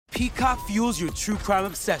Peacock fuels your true crime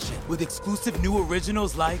obsession with exclusive new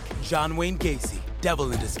originals like John Wayne Gacy,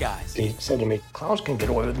 Devil in Disguise. He said to me, clowns can get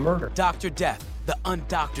away with murder. Dr. Death, the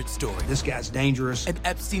undoctored story. This guy's dangerous. And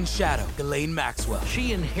Epstein's shadow, Ghislaine Maxwell.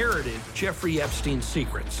 She inherited Jeffrey Epstein's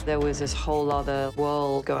secrets. There was this whole other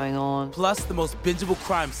world going on. Plus the most bingeable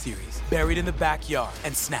crime series, Buried in the Backyard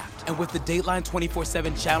and Snapped. And with the Dateline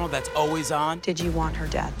 24/7 channel that's always on. Did you want her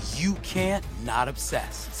dead? You can't not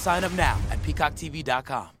obsess. Sign up now at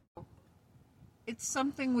peacocktv.com. It's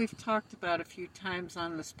something we've talked about a few times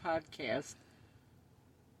on this podcast.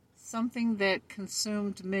 Something that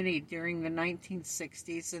consumed many during the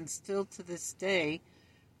 1960s and still to this day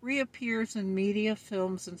reappears in media,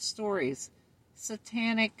 films, and stories.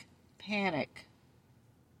 Satanic panic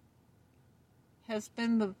has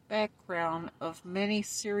been the background of many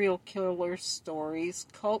serial killer stories,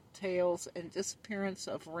 cult tales, and disappearance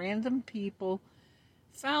of random people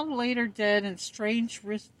found later dead in strange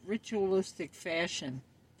ritualistic fashion.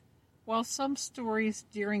 While some stories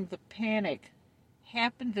during the panic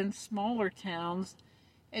happened in smaller towns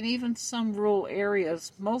and even some rural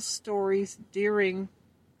areas, most stories during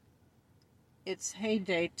its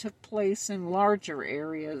heyday took place in larger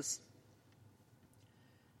areas.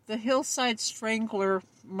 The Hillside Strangler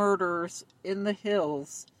murders in the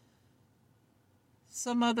hills.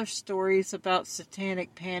 Some other stories about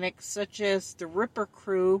satanic panic, such as the Ripper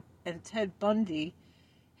Crew and Ted Bundy,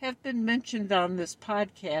 have been mentioned on this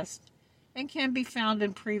podcast and can be found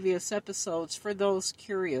in previous episodes for those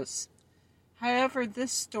curious. However,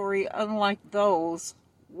 this story, unlike those,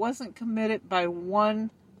 wasn't committed by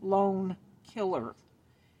one lone killer.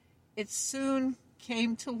 It soon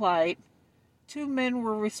came to light 2 men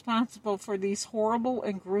were responsible for these horrible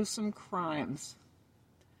and gruesome crimes.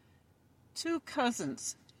 2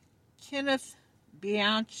 cousins, Kenneth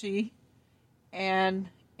Bianchi and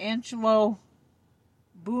Angelo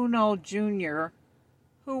Buono Jr.,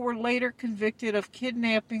 who were later convicted of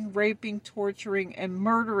kidnapping, raping, torturing, and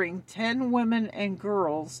murdering 10 women and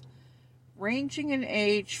girls, ranging in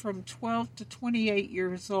age from 12 to 28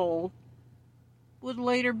 years old, would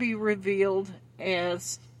later be revealed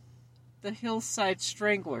as the Hillside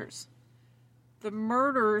Stranglers. The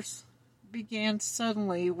murders began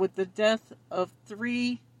suddenly with the death of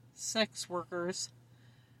 3 sex workers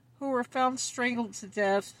who were found strangled to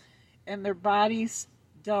death and their bodies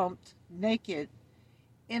dumped naked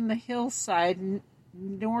in the hillside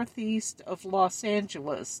northeast of Los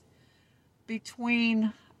Angeles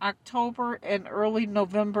between October and early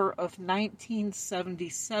November of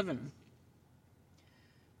 1977.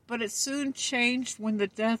 But it soon changed when the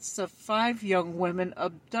deaths of 5 young women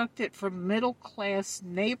abducted from middle-class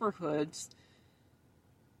neighborhoods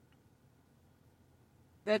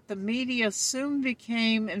that the media soon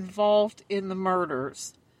became involved in the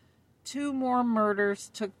murders. 2 more murders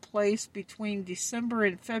took place between December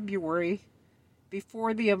and February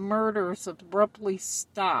before the murders abruptly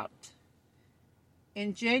stopped.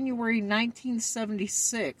 In January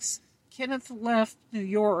 1976, Kenneth left New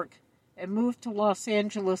York and moved to Los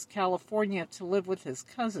Angeles, California to live with his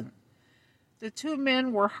cousin. The 2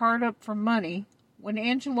 men were hard up for money when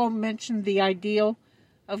Angelo mentioned the ideal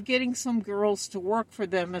of getting some girls to work for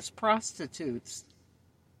them as prostitutes.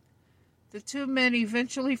 The 2 men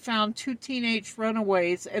eventually found 2 teenage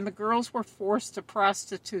runaways, and the girls were forced to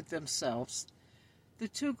prostitute themselves. The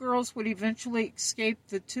 2 girls would eventually escape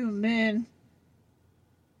the 2 men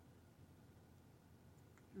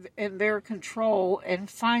in their control and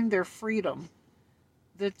find their freedom.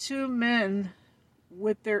 The 2 men,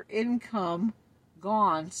 with their income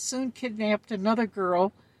gone, soon kidnapped another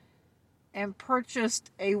girl and purchased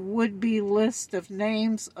a would-be list of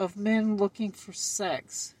names of men looking for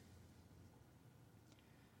sex.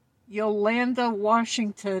 Yolanda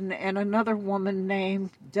Washington and another woman named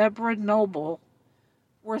Deborah Noble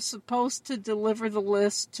were supposed to deliver the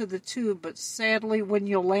list to the 2, but sadly, when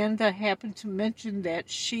Yolanda happened to mention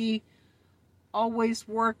that she always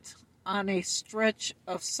worked on a stretch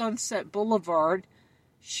of Sunset Boulevard,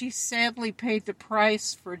 she sadly paid the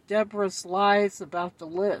price for Deborah's lies about the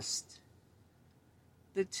list.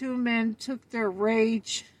 The 2 men took their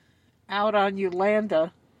rage out on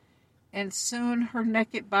Yolanda, and soon her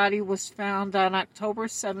naked body was found on October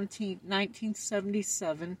 17,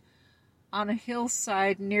 1977, on a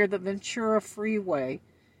hillside near the Ventura Freeway.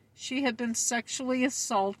 She had been sexually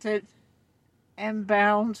assaulted and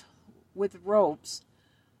bound with ropes.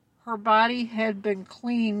 Her body had been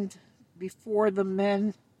cleaned before the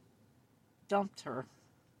men dumped her.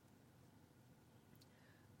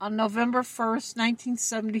 On November 1st,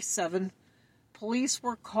 1977, police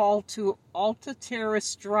were called to Alta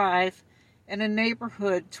Terrace Drive in a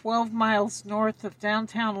neighborhood 12 miles north of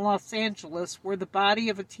downtown Los Angeles, where the body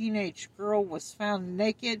of a teenage girl was found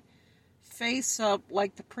naked, face up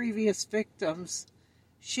like the previous victims.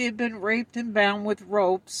 She had been raped and bound with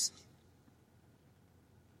ropes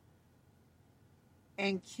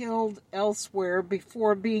and killed elsewhere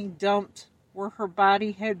before being dumped where her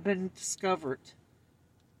body had been discovered.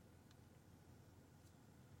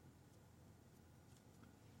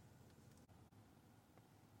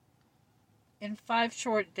 In 5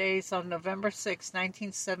 short days, on November 6,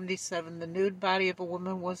 1977, the nude body of a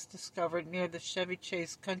woman was discovered near the Chevy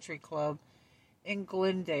Chase Country Club in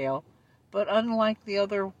Glendale. But unlike the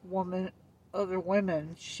other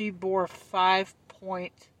women, she bore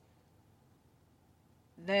 5-point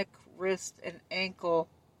neck, wrist, and ankle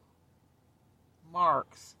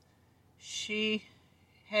marks. She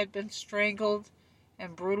had been strangled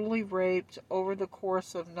and brutally raped over the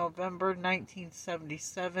course of November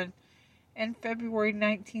 1977 and February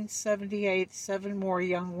 1978. 7 more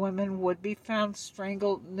young women would be found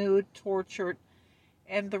strangled, nude, tortured,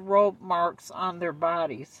 and the rope marks on their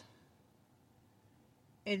bodies.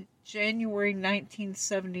 In January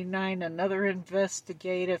 1979, another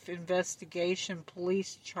investigation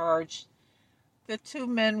police charged the 2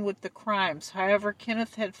 men with the crimes. However,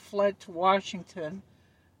 Kenneth had fled to Washington,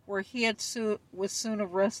 where he was soon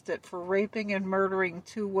arrested for raping and murdering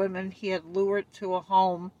 2 women he had lured to a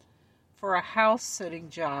home for a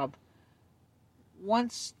house-sitting job.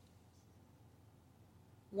 Once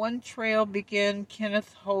one trail began,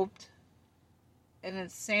 Kenneth hoped an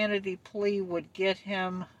insanity plea would get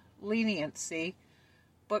him leniency,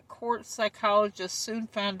 but court psychologists soon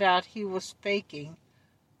found out he was faking,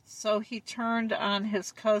 so he turned on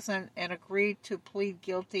his cousin and agreed to plead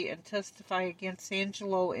guilty and testify against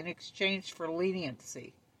Angelo in exchange for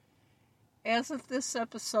leniency. As of this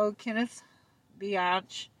episode, Kenneth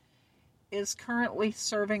Bianch is currently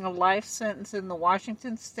serving a life sentence in the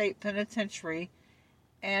Washington State Penitentiary,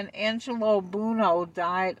 and Angelo Buono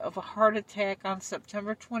died of a heart attack on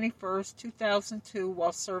September 21, 2002,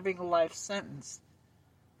 while serving a life sentence.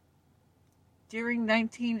 During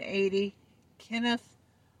 1980, Kenneth,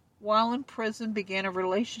 while in prison, began a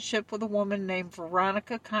relationship with a woman named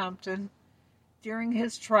Veronica Compton. During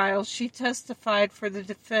his trial, she testified for the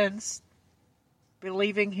defense,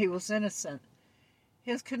 believing he was innocent.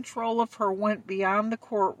 His control of her went beyond the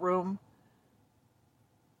courtroom,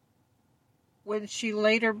 with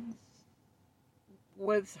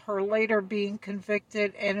her later being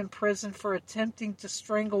convicted and imprisoned for attempting to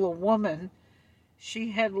strangle a woman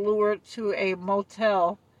she had lured to a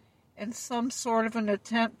motel in some sort of an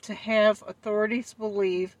attempt to have authorities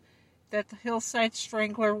believe that the Hillside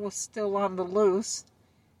Strangler was still on the loose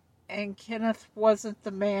and Kenneth wasn't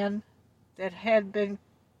the man that had been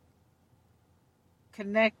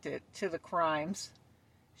connected to the crimes.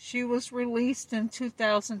 She was released in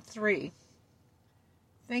 2003.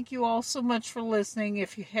 Thank you all so much for listening.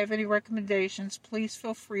 If you have any recommendations, please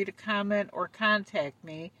feel free to comment or contact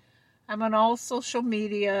me. I'm on all social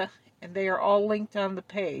media, and they are all linked on the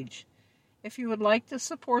page. If you would like to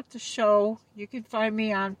support the show, you can find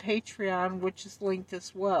me on Patreon, which is linked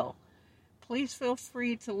as well. Please feel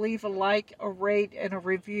free to leave a like, a rate, and a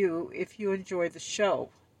review if you enjoy the show.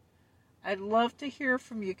 I'd love to hear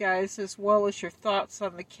from you guys as well as your thoughts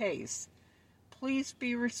on the case. Please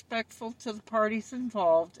be respectful to the parties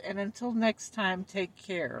involved, and until next time, take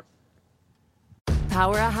care.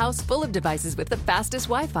 Power a house full of devices with the fastest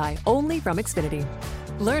Wi-Fi, only from Xfinity.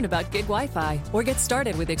 Learn about gig Wi-Fi or get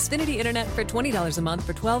started with Xfinity Internet for $20 a month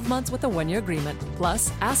for 12 months with a 1-year agreement.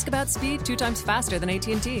 Plus, ask about speed 2 times faster than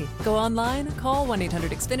AT&T. Go online, call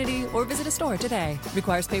 1-800-XFINITY or visit a store today.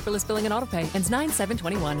 Requires paperless billing and autopay. Ends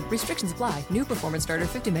 9/7/21. Restrictions apply. New performance starter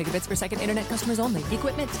 50 megabits per second internet customers only.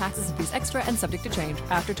 Equipment, taxes, and fees extra and subject to change.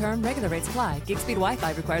 After term, regular rates apply. Gig speed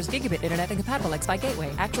Wi-Fi requires gigabit internet and compatible X-Fi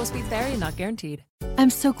gateway. Actual speeds vary and not guaranteed.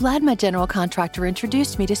 I'm so glad my general contractor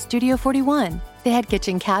introduced me to Studio 41. They had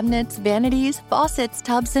kitchen cabinets, vanities, faucets,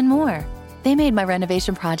 tubs, and more. They made my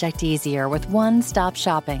renovation project easier with one-stop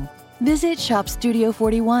shopping. Visit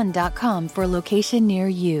shopstudio41.com for a location near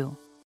you.